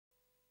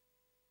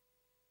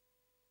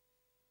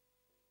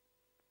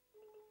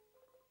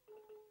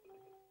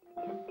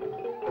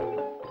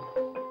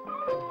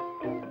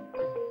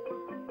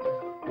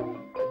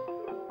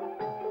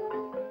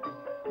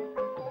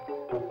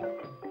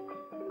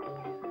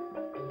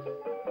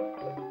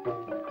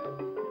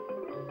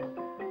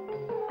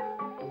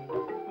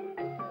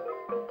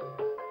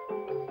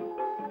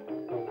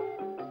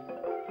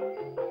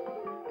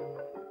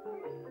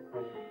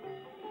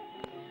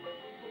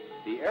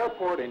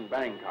airport in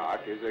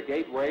Bangkok is a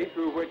gateway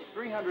through which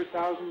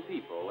 300,000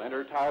 people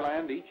enter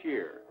Thailand each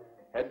year.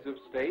 Heads of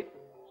state,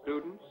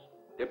 students,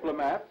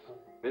 diplomats,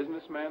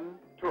 businessmen,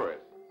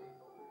 tourists.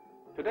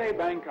 Today,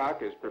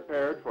 Bangkok is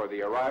prepared for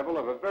the arrival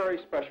of a very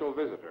special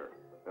visitor,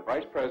 the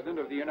Vice President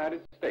of the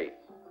United States,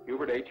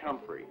 Hubert H.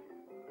 Humphrey.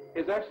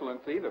 His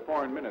Excellency, the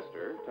Foreign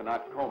Minister,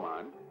 Tanat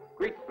Koman,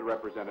 greets the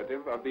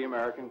representative of the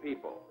American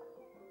people.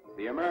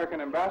 The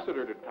American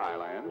ambassador to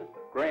Thailand,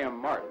 Graham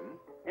Martin,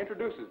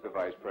 introduces the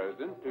Vice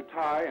President to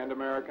Thai and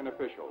American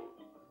officials.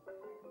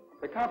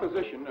 The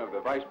composition of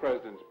the Vice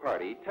President's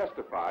party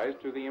testifies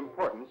to the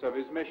importance of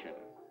his mission,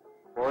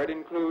 for it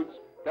includes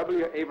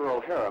W.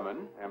 Averill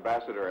Harriman,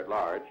 Ambassador at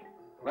Large,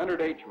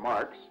 Leonard H.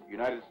 Marks,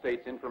 United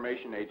States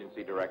Information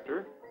Agency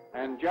Director,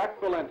 and Jack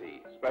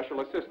Valenti,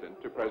 Special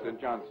Assistant to President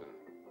Johnson.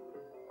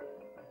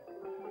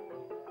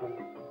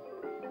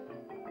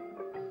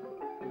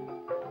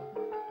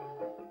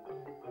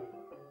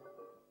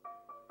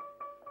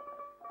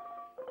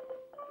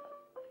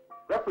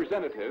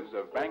 Representatives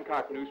of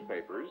Bangkok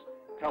newspapers,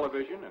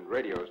 television, and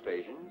radio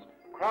stations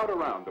crowd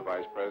around the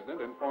Vice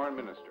President and Foreign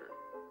Minister.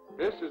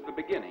 This is the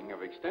beginning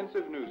of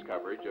extensive news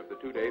coverage of the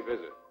two-day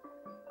visit.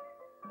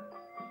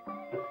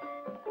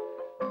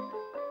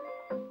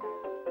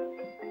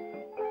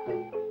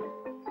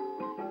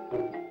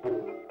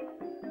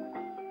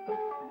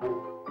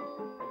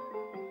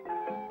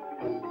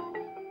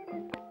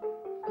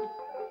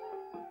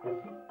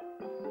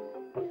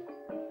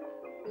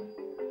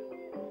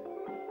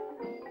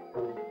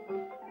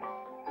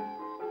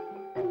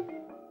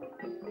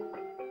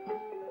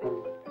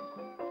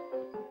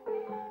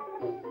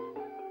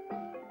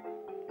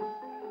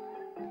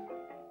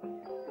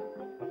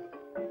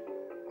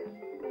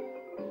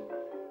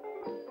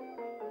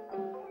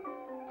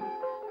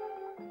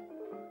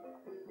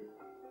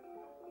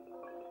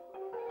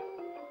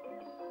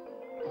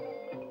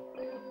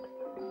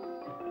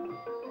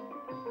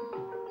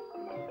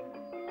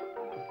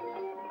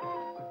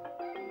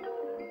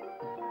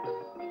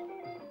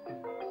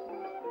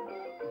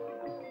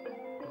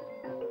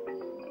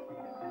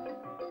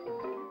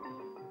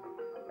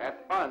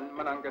 At Ban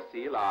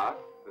Manangasila,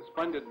 the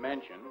splendid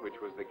mansion which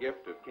was the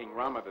gift of King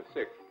Rama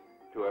VI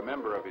to a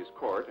member of his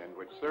court and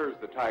which serves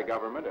the Thai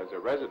government as a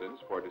residence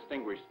for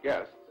distinguished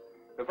guests,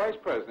 the Vice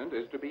President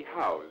is to be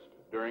housed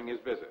during his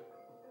visit.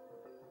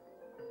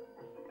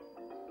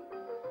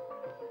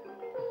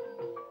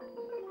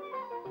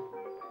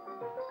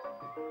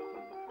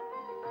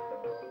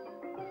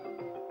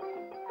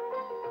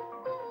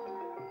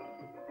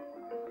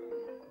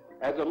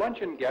 As a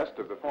luncheon guest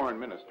of the Foreign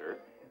Minister,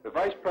 the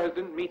Vice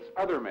President meets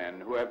other men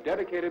who have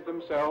dedicated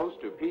themselves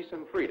to peace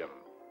and freedom.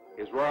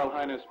 His Royal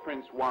Highness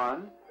Prince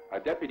Juan,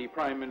 a Deputy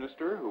Prime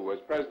Minister who was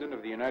President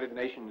of the United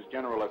Nations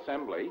General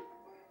Assembly,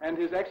 and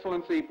His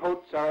Excellency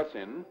Pot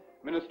Sarasin,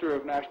 Minister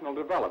of National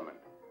Development,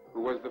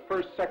 who was the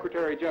first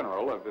Secretary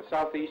General of the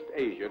Southeast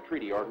Asia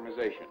Treaty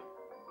Organization.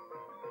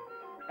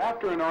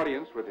 After an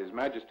audience with His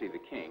Majesty the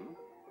King,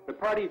 the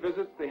party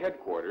visits the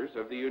headquarters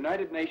of the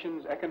United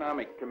Nations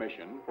Economic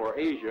Commission for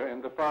Asia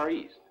and the Far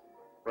East,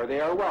 where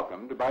they are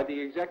welcomed by the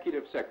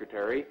Executive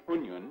Secretary,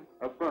 Hun Yun,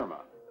 of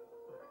Burma.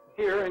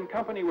 Here, in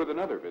company with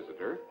another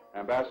visitor,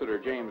 Ambassador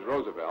James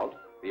Roosevelt,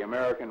 the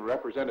American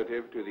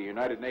representative to the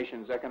United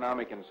Nations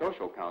Economic and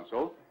Social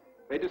Council,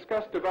 they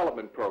discuss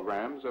development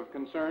programs of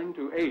concern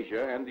to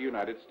Asia and the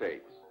United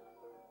States.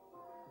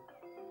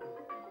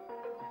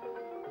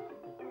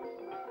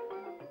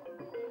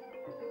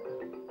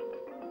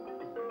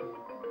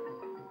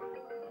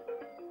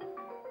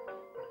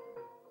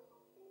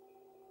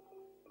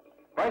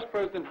 Vice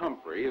President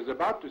Humphrey is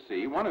about to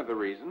see one of the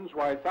reasons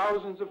why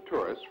thousands of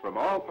tourists from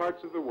all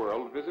parts of the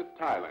world visit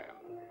Thailand,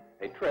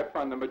 a trip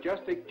on the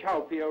majestic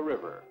Chao Phraya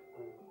River.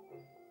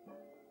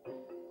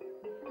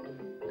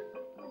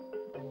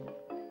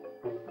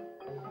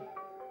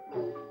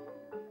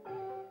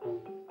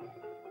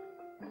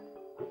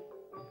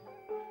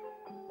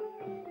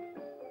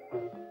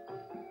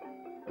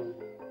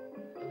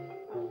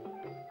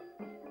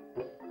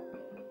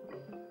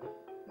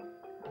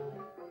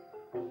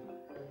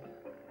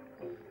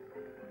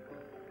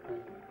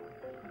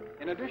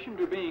 In addition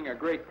to being a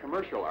great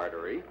commercial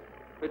artery,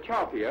 the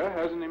Chao Phraya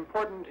has an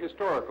important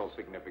historical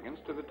significance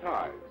to the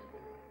Thais.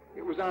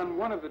 It was on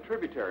one of the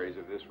tributaries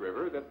of this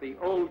river that the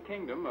old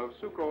kingdom of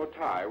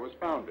Sukhothai was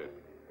founded,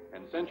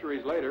 and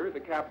centuries later the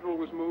capital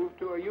was moved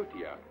to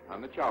Ayutthaya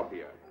on the Chao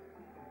Phraya.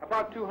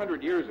 About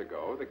 200 years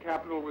ago, the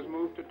capital was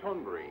moved to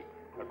Thonburi,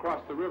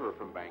 across the river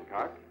from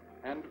Bangkok,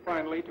 and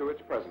finally to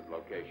its present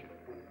location.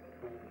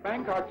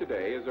 Bangkok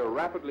today is a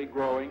rapidly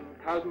growing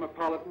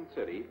cosmopolitan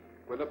city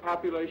with a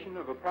population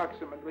of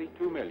approximately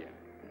 2 million.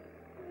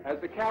 As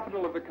the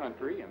capital of the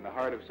country in the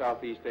heart of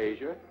Southeast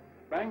Asia,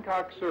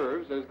 Bangkok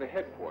serves as the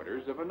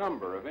headquarters of a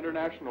number of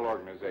international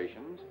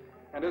organizations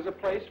and as a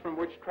place from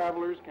which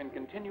travelers can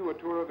continue a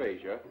tour of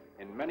Asia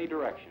in many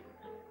directions.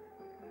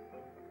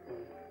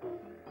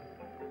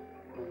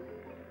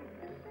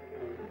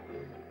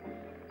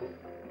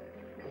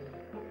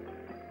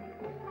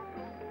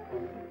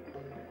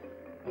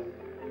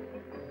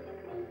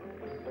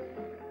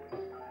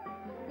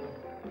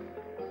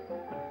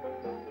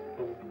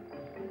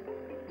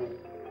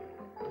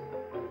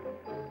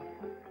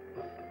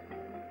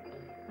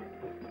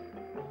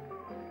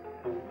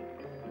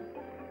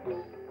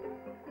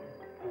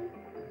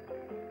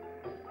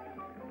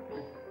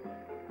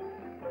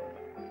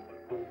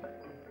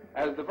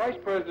 As the Vice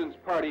President's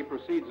party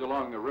proceeds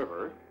along the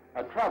river,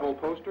 a travel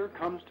poster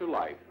comes to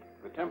life,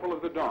 the Temple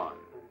of the Dawn.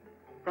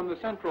 From the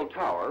central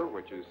tower,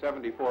 which is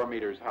 74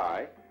 meters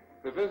high,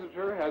 the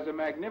visitor has a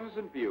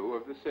magnificent view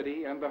of the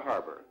city and the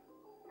harbor.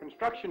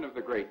 Construction of the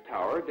great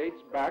tower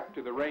dates back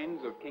to the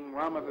reigns of King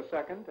Rama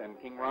II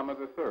and King Rama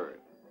III.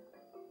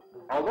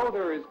 Although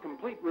there is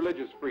complete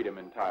religious freedom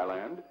in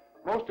Thailand,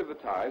 most of the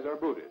Thais are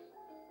Buddhist.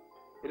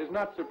 It is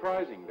not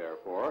surprising,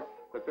 therefore,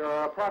 that there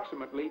are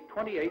approximately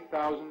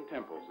 28,000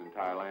 temples in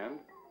Thailand,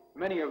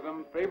 many of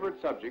them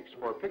favorite subjects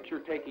for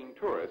picture-taking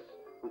tourists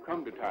who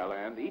come to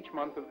Thailand each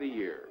month of the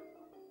year.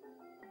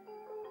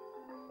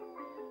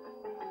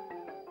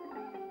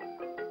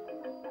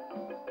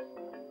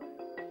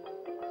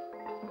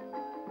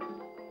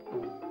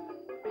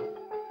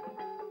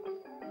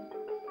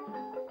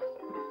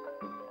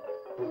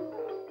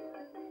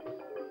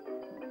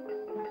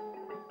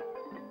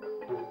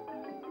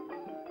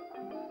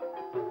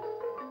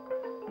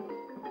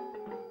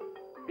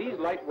 These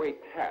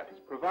lightweight hats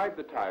provide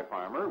the Thai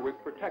farmer with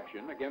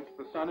protection against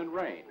the sun and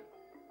rain,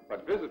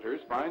 but visitors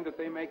find that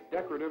they make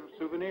decorative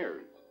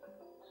souvenirs.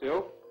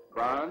 Silk,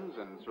 bronze,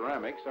 and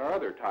ceramics are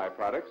other Thai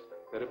products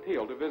that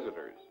appeal to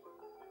visitors.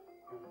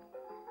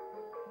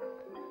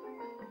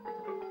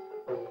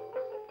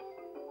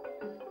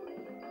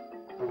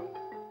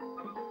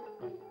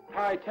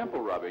 Thai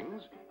temple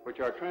rubbings,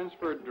 which are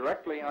transferred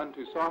directly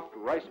onto soft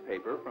rice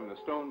paper from the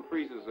stone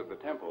friezes of the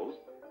temples,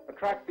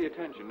 attract the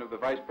attention of the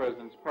Vice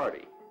President's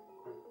party.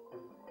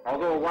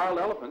 Although wild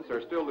elephants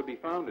are still to be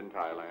found in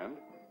Thailand,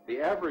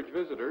 the average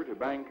visitor to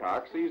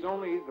Bangkok sees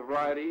only the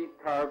variety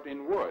carved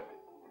in wood.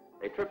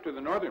 A trip to the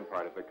northern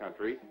part of the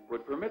country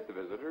would permit the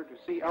visitor to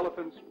see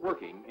elephants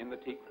working in the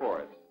teak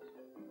forests.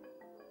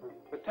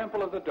 The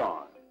Temple of the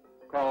Dawn,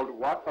 called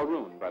Wat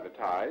Arun by the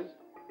Thais,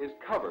 is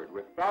covered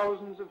with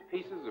thousands of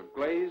pieces of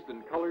glazed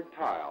and colored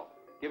tile,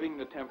 giving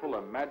the temple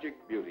a magic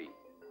beauty.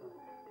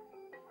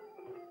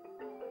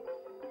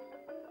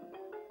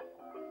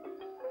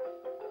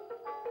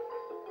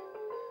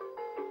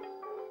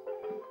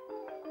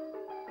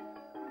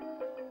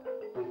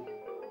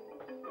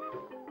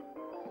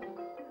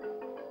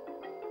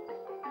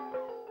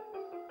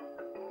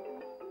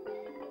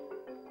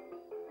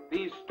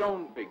 These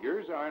stone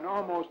figures are an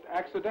almost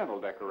accidental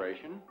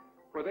decoration,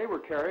 for they were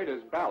carried as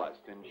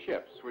ballast in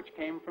ships which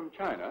came from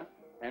China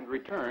and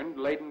returned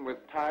laden with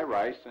Thai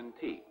rice and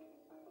tea.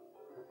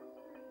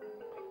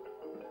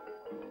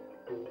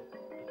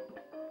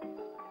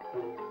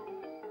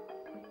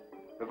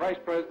 The Vice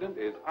President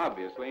is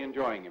obviously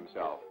enjoying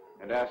himself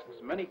and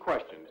asks many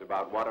questions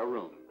about Wat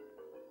Arun.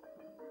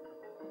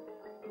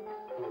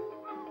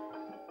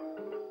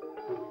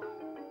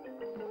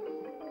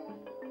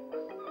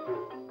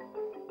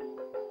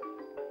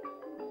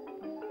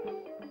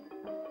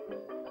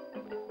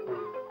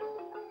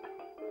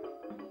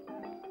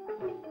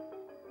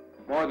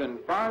 More than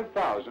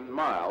 5,000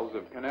 miles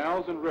of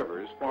canals and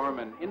rivers form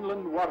an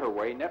inland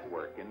waterway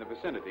network in the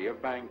vicinity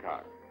of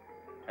Bangkok.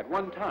 At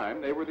one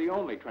time, they were the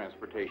only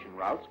transportation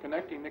routes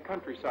connecting the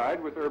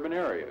countryside with urban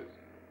areas.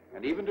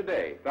 And even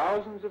today,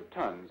 thousands of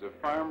tons of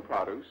farm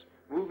produce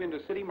move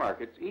into city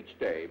markets each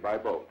day by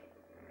boat.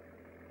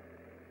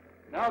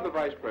 Now the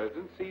Vice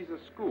President sees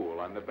a school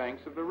on the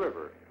banks of the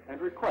river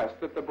and requests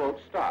that the boat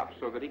stop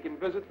so that he can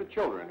visit the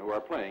children who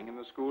are playing in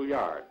the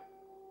schoolyard.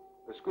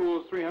 The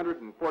school's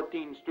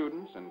 314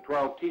 students and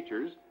 12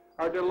 teachers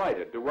are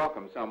delighted to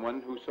welcome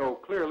someone who so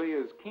clearly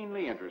is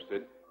keenly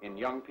interested in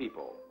young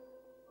people.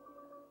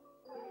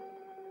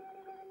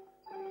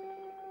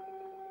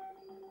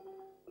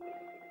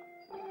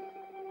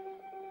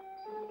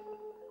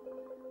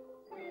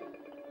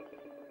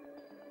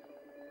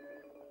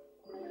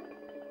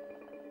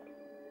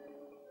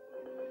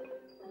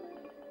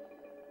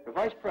 The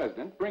Vice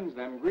President brings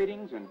them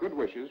greetings and good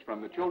wishes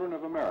from the children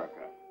of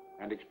America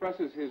and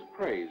expresses his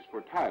praise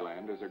for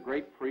Thailand as a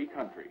great free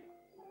country.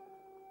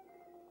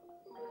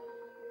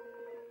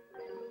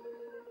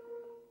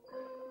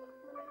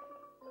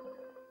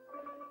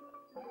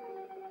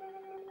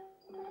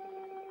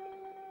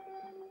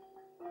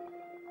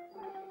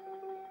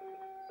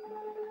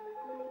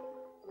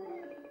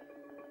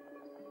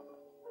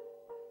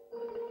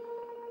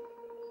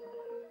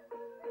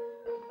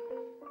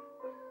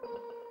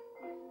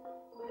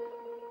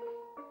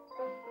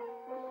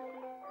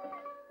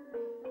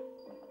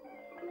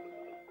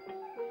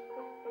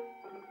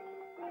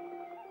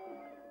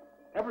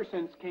 Ever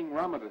since King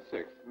Rama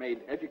VI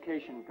made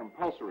education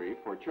compulsory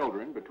for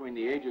children between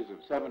the ages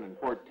of 7 and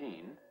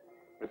 14,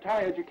 the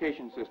Thai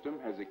education system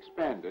has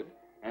expanded,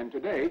 and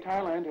today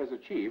Thailand has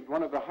achieved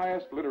one of the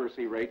highest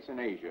literacy rates in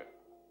Asia.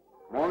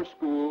 More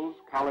schools,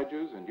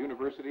 colleges, and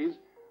universities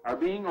are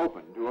being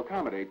opened to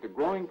accommodate the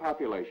growing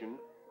population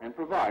and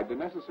provide the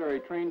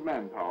necessary trained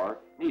manpower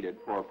needed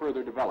for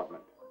further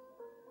development.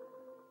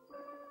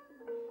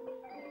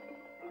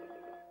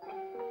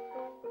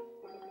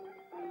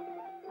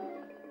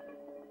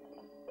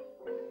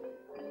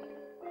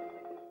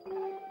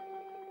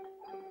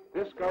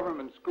 This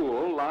government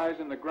school lies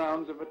in the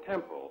grounds of a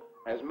temple,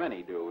 as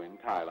many do in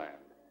Thailand.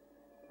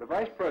 the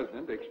Vice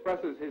President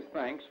expresses his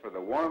thanks for the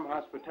warm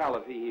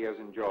hospitality he has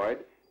enjoyed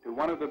to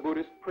one of the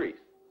Buddhist priests.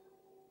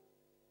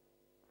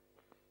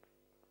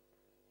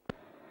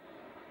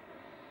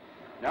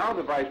 Now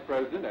the Vice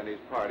President and his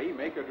party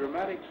make a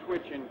dramatic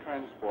switch in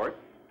transport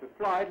to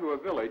fly to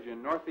a village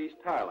in northeast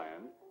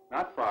Thailand,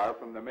 not far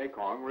from the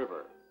Mekong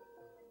River.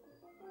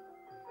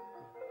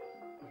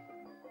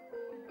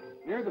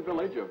 Near the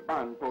village of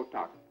Ban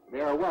Potak,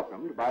 they are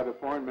welcomed by the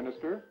Foreign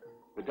Minister,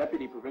 the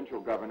Deputy Provincial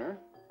Governor,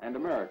 and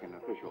American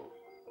officials.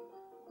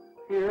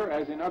 Here,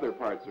 as in other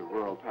parts of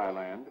rural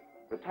Thailand,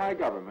 the Thai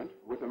government,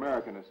 with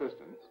American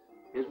assistance,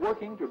 is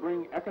working to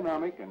bring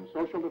economic and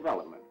social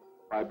development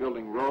by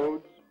building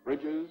roads,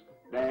 bridges,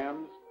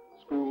 dams,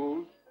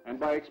 schools, and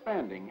by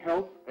expanding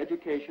health,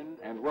 education,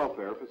 and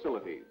welfare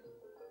facilities.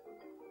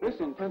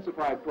 This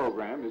intensified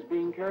program is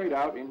being carried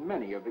out in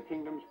many of the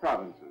kingdom's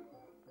provinces,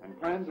 and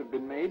plans have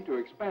been made to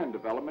expand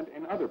development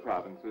in other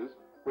provinces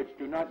which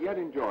do not yet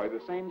enjoy the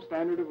same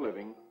standard of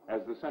living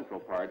as the central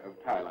part of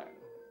Thailand.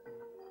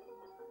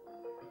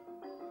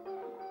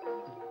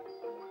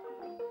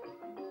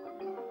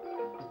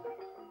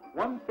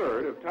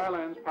 One-third of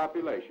Thailand's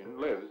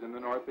population lives in the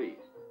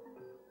northeast.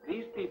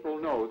 These people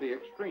know the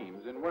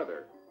extremes in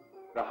weather: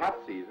 the hot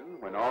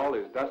season, when all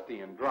is dusty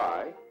and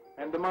dry,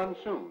 and the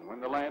monsoon, when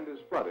the land is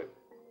flooded.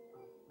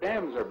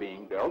 Dams are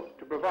being built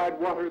to provide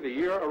water the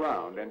year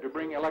around and to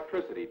bring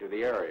electricity to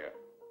the area.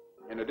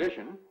 In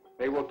addition,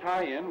 they will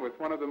tie in with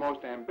one of the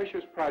most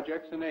ambitious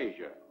projects in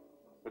Asia,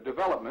 the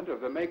development of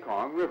the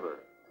Mekong River,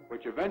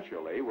 which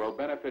eventually will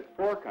benefit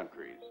 4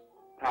 countries: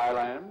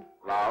 Thailand,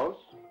 Laos,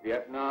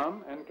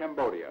 Vietnam, and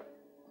Cambodia.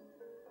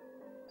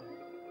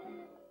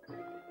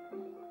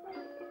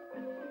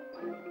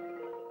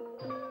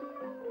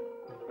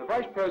 The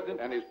Vice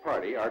President and his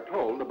party are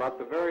told about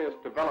the various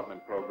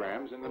development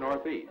programs in the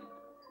Northeast,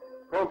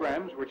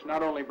 programs which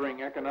not only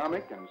bring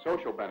economic and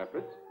social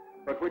benefits,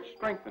 but which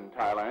strengthen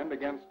Thailand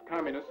against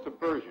communist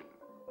subversion.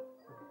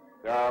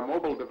 There are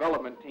mobile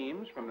development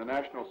teams from the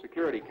National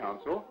Security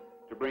Council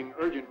to bring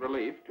urgent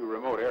relief to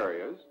remote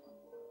areas,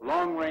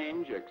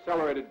 long-range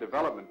accelerated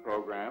development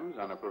programs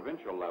on a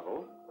provincial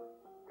level,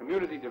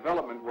 community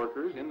development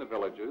workers in the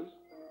villages,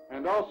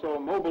 and also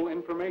mobile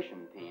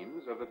information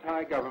teams of the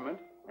Thai government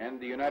and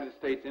the United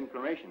States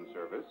Information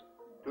Service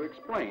to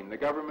explain the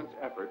government's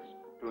efforts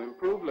to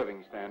improve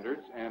living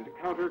standards and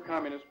counter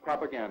communist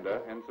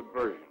propaganda and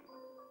subversion.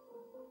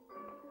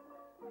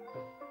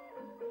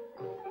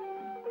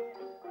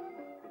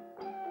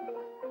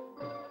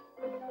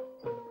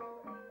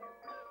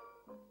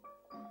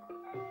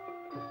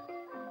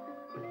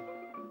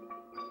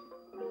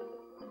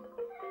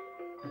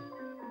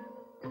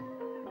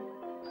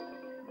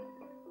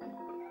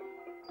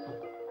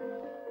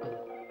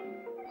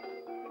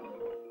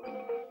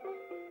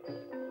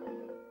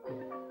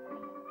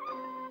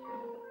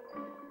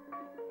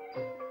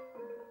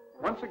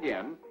 Once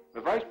again, the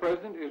Vice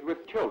President is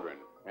with children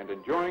and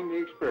enjoying the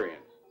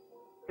experience.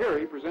 Here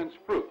he presents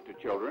fruit to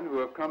children who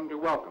have come to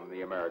welcome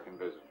the American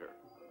visitor.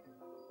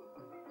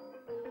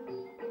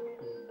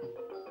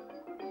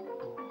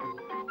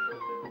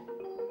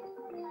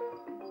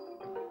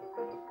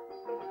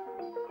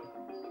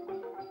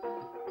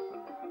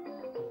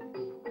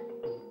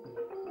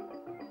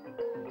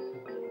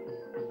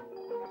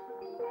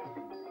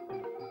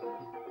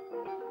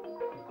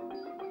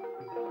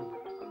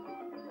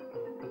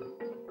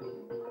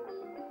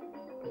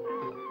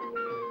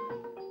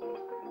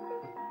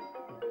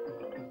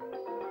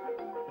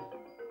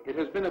 It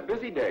has been a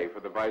busy day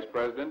for the Vice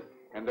President,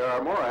 and there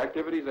are more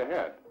activities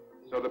ahead,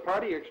 so the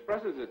party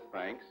expresses its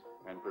thanks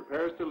and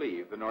prepares to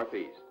leave the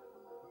Northeast.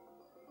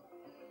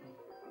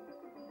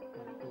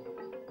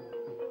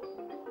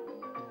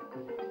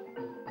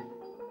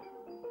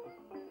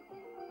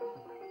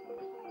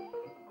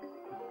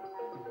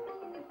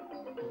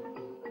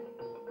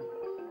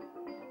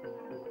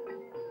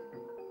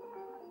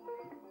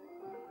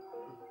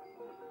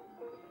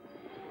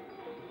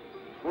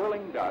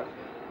 Swirling dust,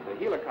 the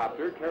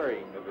helicopter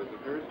carrying the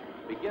visitors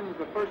begins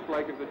the first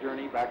leg of the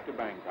journey back to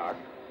Bangkok,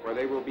 where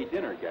they will be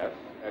dinner guests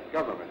at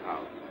Government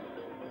House.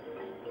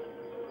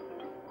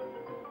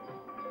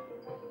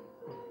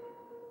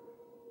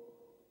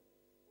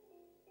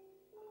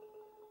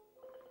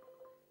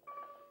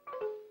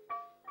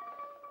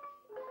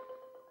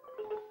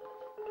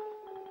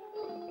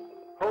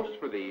 Hosts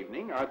for the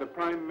evening are the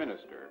Prime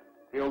Minister,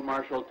 Field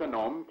Marshal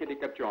Thanom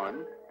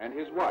Kittikachorn, and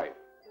his wife.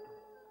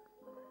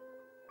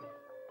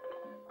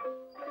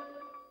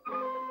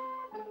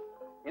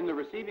 In the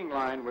receiving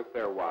line with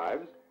their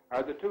wives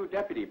are the 2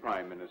 Deputy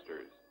Prime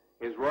Ministers,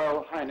 His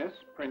Royal Highness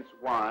Prince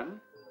Juan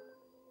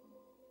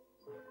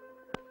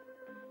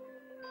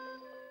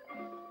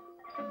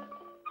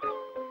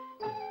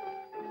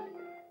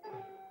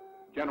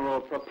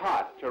General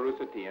Trapat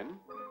Charusatian,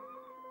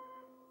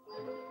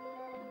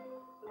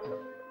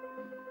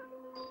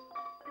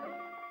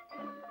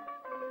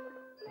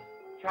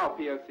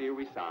 Chaupia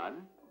Sirwisan,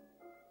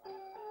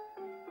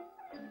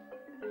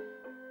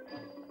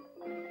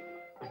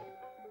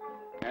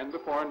 and the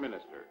Foreign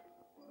Minister.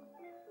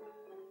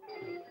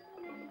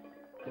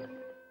 The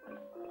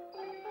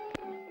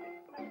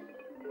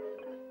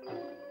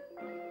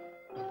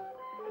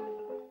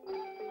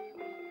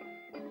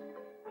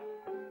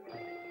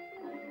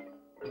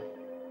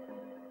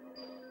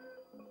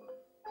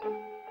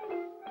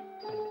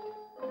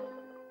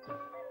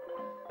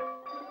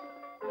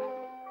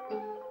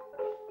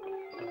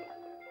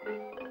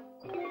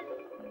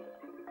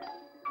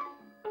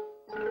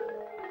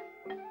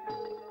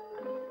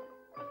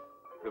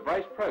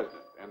Vice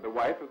President and the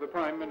wife of the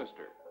Prime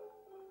Minister.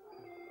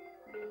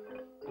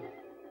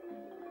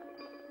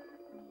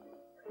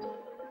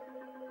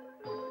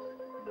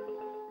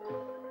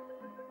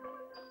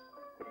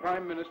 The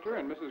Prime Minister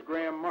and Mrs.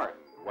 Graham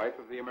Martin, wife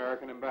of the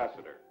American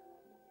Ambassador.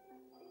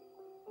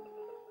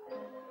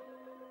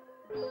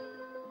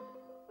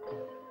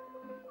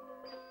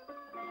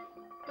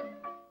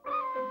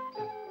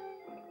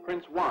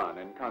 Prince Juan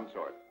and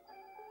consort.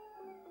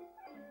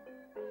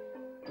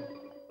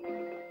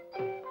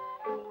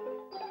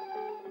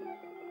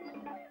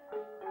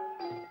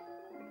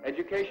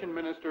 Education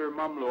Minister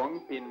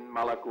Mamluang Pin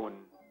Malakun.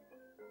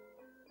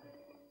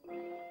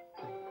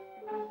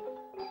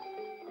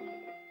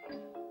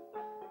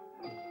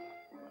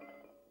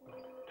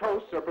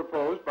 Toasts are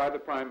proposed by the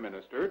Prime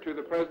Minister to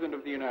the President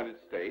of the United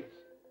States,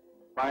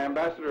 by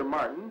Ambassador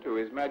Martin to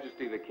His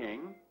Majesty the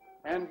King,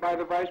 and by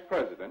the Vice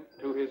President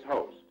to his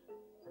host.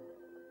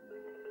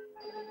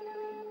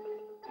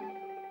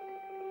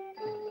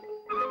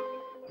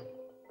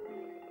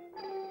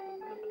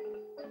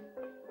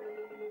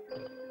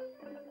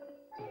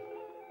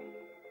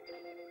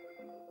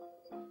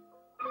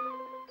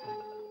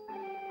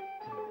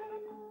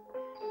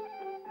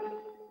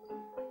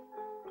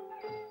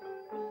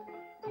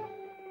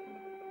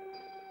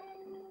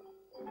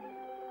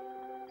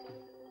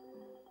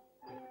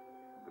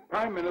 The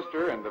Prime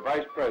Minister and the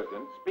Vice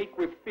President speak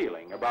with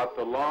feeling about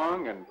the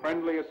long and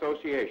friendly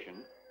association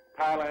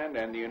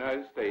Thailand and the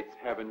United States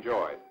have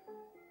enjoyed.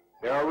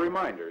 There are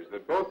reminders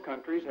that both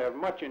countries have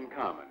much in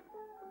common: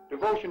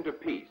 devotion to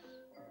peace,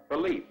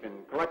 belief in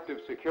collective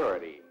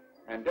security,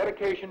 and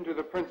dedication to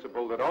the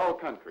principle that all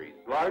countries,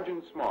 large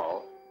and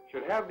small,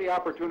 should have the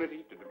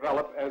opportunity to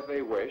develop as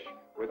they wish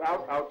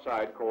without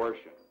outside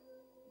coercion.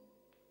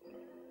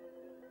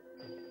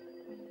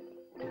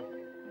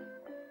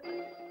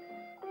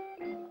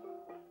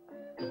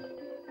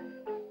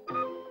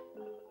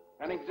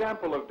 An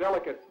example of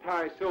delicate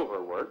Thai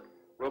silver work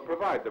will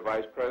provide the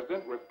Vice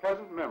President with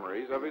pleasant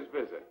memories of his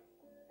visit.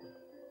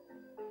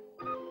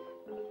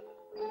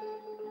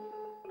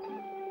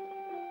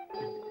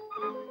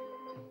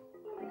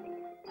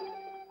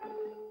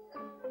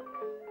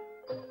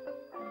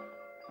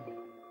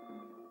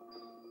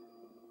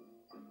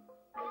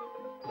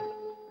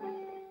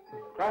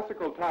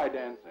 Classical Thai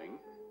dancing,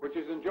 which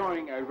is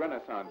enjoying a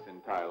renaissance in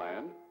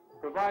Thailand,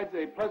 provides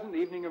a pleasant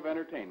evening of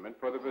entertainment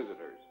for the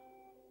visitors.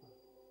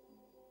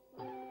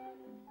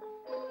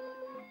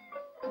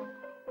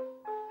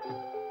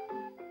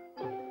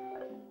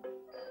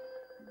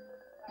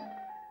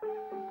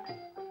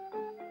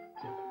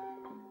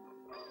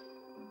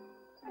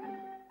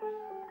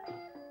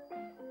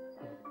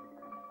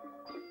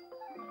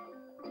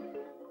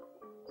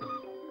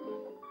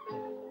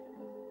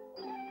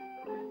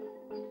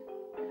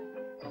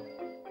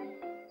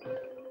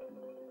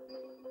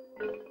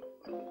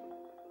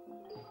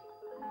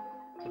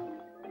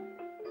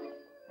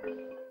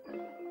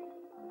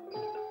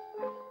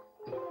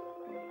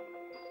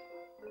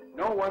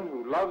 No one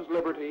who loves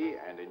liberty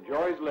and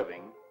enjoys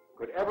living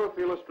could ever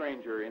feel a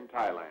stranger in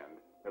Thailand,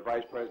 the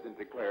Vice President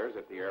declares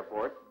at the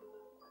airport.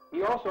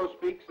 He also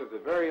speaks of the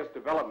various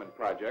development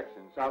projects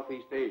in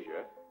Southeast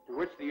Asia to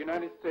which the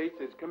United States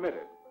is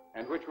committed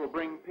and which will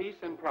bring peace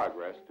and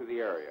progress to the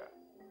area.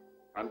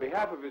 On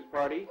behalf of his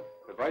party,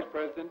 the Vice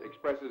President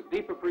expresses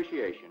deep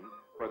appreciation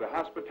for the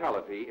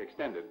hospitality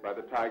extended by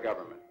the Thai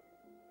government.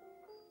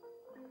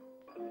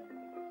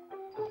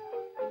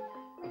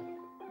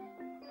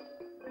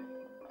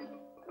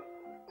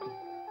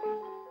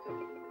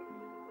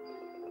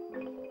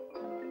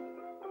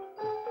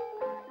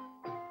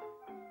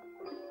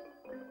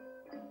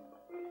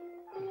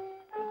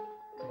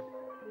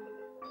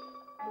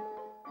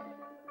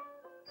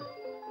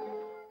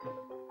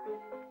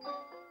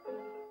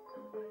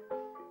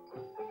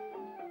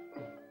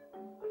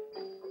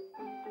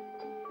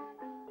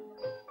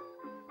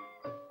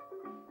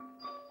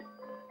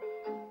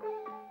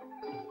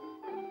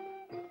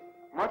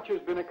 Much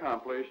has been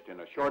accomplished in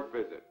a short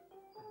visit.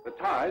 The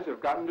Thais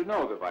have gotten to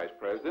know the Vice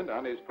President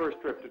on his first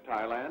trip to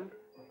Thailand,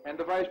 and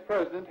the Vice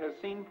President has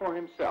seen for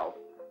himself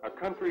a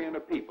country and a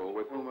people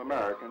with whom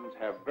Americans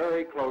have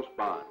very close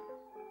bonds.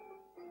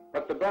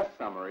 But the best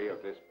summary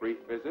of this brief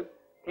visit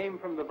came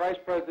from the Vice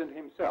President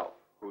himself,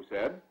 who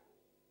said,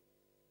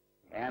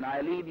 "And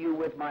I leave you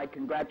with my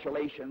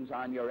congratulations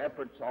on your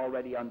efforts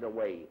already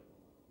underway,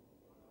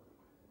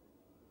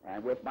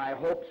 and with my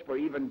hopes for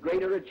even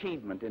greater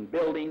achievement in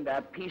building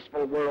that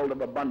peaceful world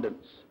of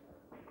abundance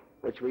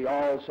which we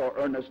all so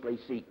earnestly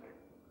seek.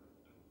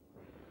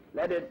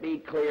 Let it be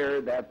clear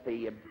that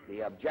the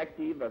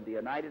objective of the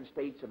United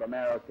States of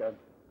America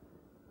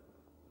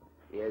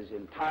is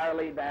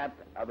entirely that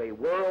of a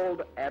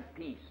world at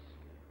peace,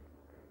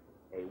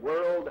 a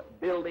world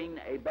building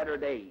a better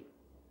day.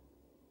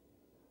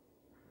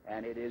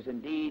 And it is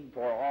indeed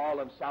for all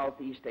of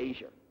Southeast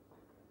Asia,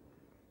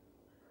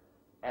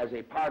 as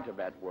a part of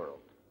that world,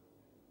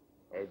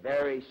 a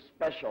very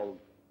special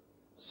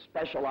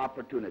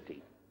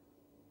opportunity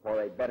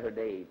for a better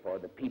day for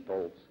the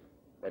peoples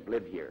that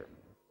live here.